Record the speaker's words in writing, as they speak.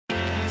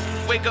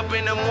Wake up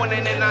in the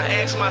morning and I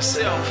ask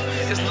myself,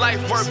 is life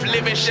worth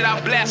living? Should I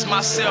blast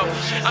myself?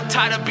 I'm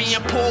tired of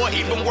being poor,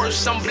 even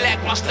worse, I'm black.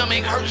 My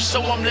stomach hurts,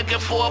 so I'm looking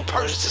for a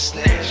purse to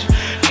snatch.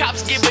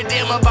 Cops give a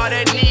damn about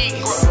a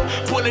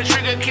Negro. Pull the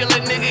trigger, kill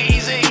a nigga,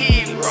 he's a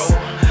hero.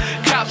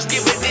 Cops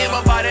give a damn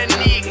about a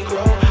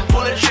Negro.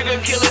 Pull the trigger,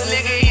 kill a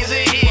nigga, he's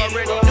a hero.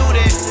 Already knew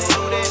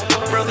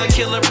that. Brother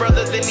kill a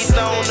brother, then he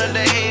thrown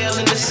under hell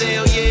in the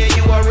cell. Yeah,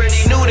 you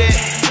already knew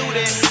that.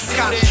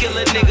 Cops kill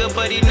a nigga,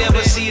 but he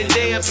never see a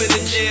day up in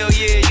the jail.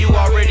 Yeah, you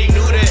already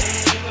knew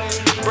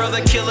that.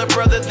 Brother kill a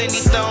brother, then he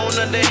thrown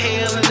under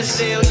hell in the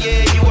cell.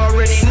 Yeah, you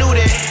already knew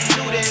that.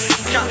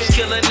 Cops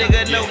kill a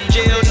nigga, no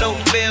jail, no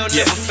bail,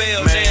 never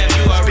fail. Damn,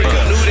 you already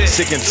knew that.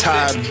 Sick and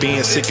tired of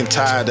being sick and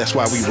tired, that's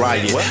why we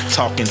riot.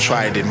 Talking,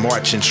 tried it,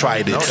 marching,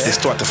 tried it. They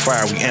start the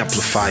fire, we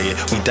amplify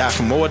it. We die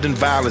from more than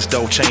violence,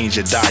 don't change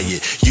your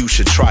diet. You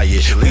should try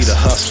it. We the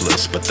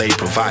hustlers, but they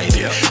provide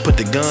it. Put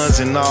the guns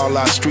in all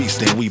our streets,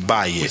 then we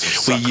buy it.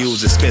 We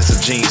use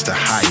expensive jeans to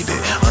hide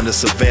it. Under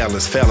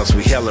surveillance, fellas,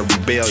 we hella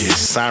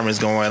rebellious. Sirens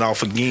going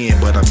off again,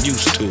 but I'm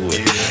used to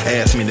it.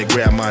 Ask me to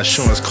grab my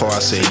insurance card, I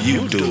say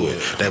you do it.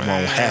 That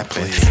won't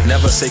happen.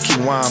 Never say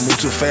Kyjuan, move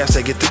too fast,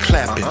 they get to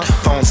clapping.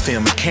 Phones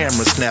filming,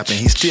 cameras snapping,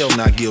 he's still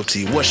not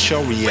guilty. What's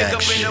your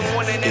reaction?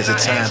 Is it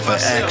time for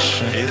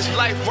action? Is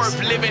life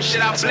worth living?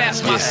 Should I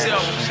blast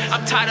myself?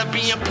 I'm tired of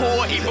being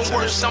poor, even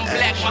worse, I'm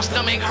black. My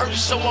stomach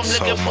hurts, so I'm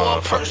looking for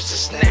a purse to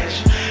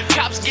snatch.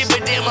 Cops give a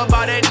damn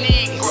about a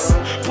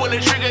Negro. Pull the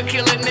trigger,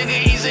 kill a nigga,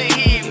 he's a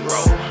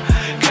hero.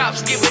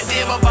 Cops give a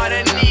damn about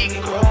a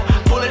Negro.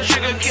 Pull the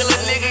trigger, kill a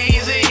nigga,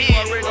 he's a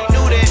hero.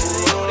 Knew that.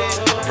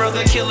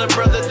 Brother kill a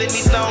brother, then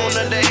he thrown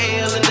under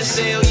hell in the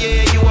cell.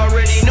 Yeah, you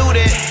already knew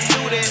that.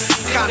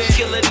 Cops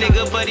kill a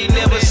nigga, but he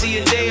never see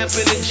a day up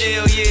in the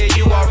jail. Yeah,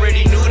 you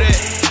already knew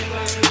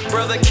that.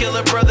 Brother kill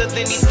a brother,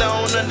 then he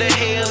thrown under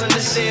hell in the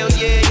cell.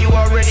 Yeah, you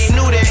already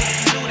knew that.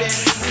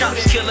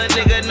 Cops kill a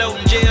nigga, no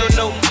jail,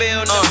 no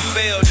bail, no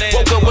fail.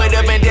 Woke up with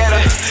a vendetta,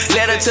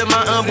 letter to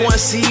my unborn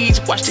seeds.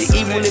 Watch the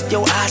evil if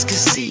your eyes can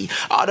see.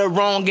 All the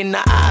wrong in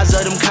the eyes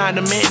of them kind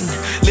of men.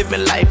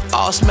 Living life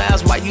all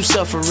smiles while you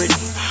suffering.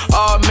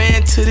 All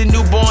man to the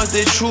newborns,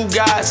 the true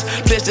guys.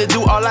 Pledge to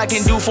do all I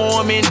can do for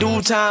them in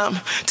due time.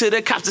 To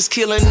the cops that's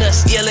killing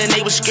us, yelling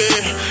they was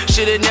scared.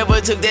 Should've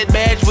never took that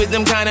badge with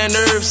them kind of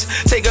nerves.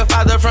 Take a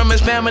father from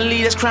his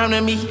family that's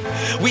crowning me.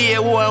 We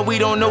at war, we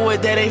don't know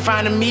what that ain't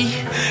finding me.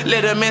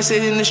 Let a man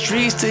sit in the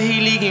streets till he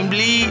leak and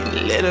bleed.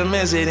 Let a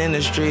man sit in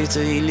the streets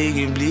till he leak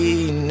and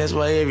bleed. That's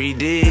why every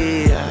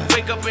day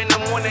wake up in the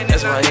morning.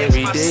 That's why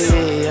every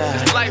day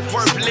is life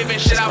worth living?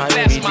 Should I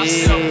blast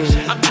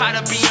myself? I'm tired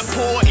of being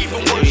poor,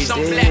 even worse,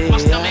 I'm black. My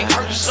stomach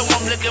hurts, so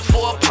I'm looking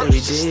for a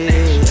purse to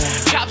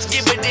snatch. Cops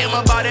give a damn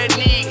about a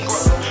Negro.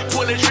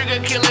 Pull the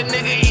trigger, kill a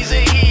nigga, he's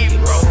a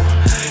hero.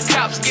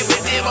 Cops give a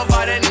damn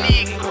about a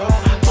Negro.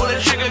 Pull the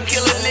trigger,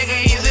 kill a nigga,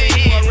 he's a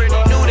hero.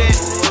 Knew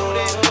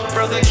that.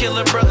 Brother kill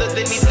a brother,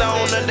 then he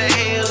thrown under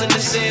hell in the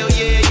cell.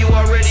 Yeah, you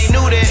already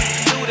knew that.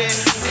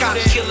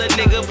 Cops kill a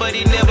nigga, but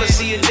he never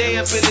see a day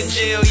up in the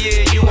jail.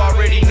 Yeah, you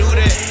already knew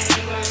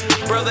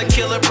that. Brother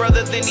kill a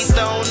brother, then he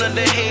thrown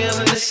under hell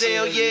in the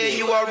cell. Yeah,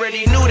 you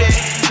already knew that.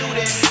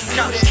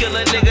 Cops kill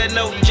a nigga,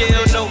 no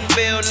jail, no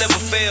bail, never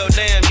fail.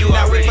 Damn, you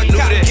already knew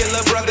that. If a cop kill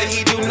a brother,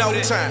 he do no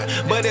time.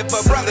 But if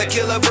a brother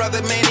kill a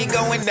brother, man, he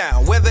going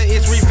down. Whether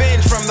it's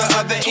revenge from the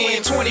other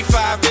end,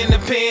 25 in the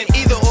pen,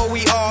 either or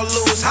we all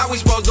lose. How we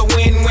supposed to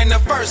win when the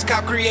first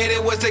cop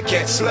created was to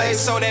catch slaves?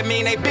 So that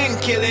mean they been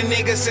killing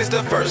niggas since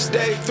the first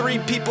day. 3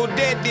 people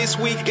dead this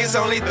week, it's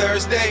only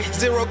Thursday.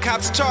 0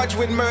 cops charged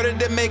with murder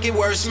to make it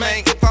worse,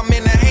 man. If I'm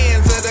in the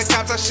hands of the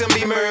cops, I shouldn't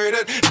be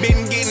murdered.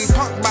 Been getting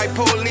punked by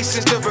police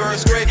since the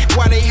first grade.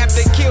 Why they have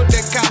to kill the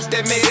cops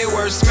that made it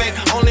worse, man?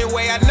 Only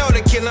way I know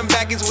to kill them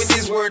back is with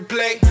this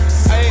wordplay.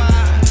 Hey.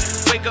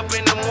 Wake up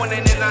in the morning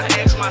and I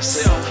ask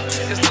myself,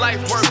 is life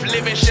worth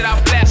living? Should I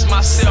blast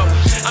myself?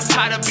 I'm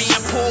tired of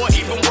being poor,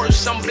 even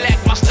worse, I'm black.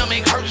 My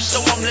stomach hurts, so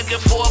I'm looking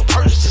for a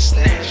purse to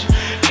snatch.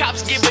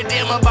 Cops give a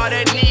damn about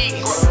a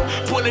Negro.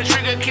 Pull the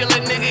trigger, kill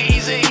a nigga,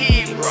 he's a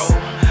hero.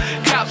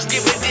 Cops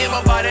give a damn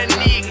about a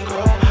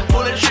Negro.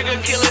 Pull the trigger,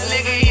 kill a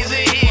nigga, he's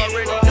a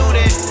hero. Knew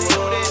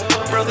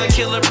that. Brother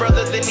kill a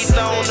brother, then he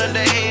thrown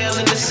under hell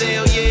in the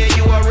cell. Yeah,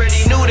 you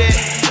already knew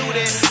that.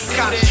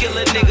 Cops kill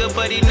a nigga,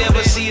 but he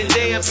never see a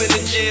day up in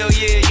the jail.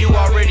 Yeah, you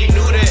already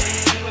knew that.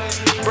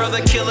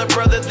 Brother kill a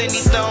brother, then he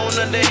thrown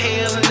under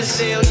hell in the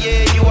cell.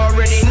 Yeah, you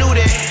already knew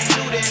that.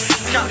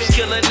 Cops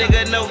kill a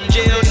nigga, no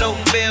jail, no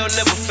bail,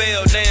 never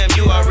fail. Damn,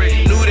 you already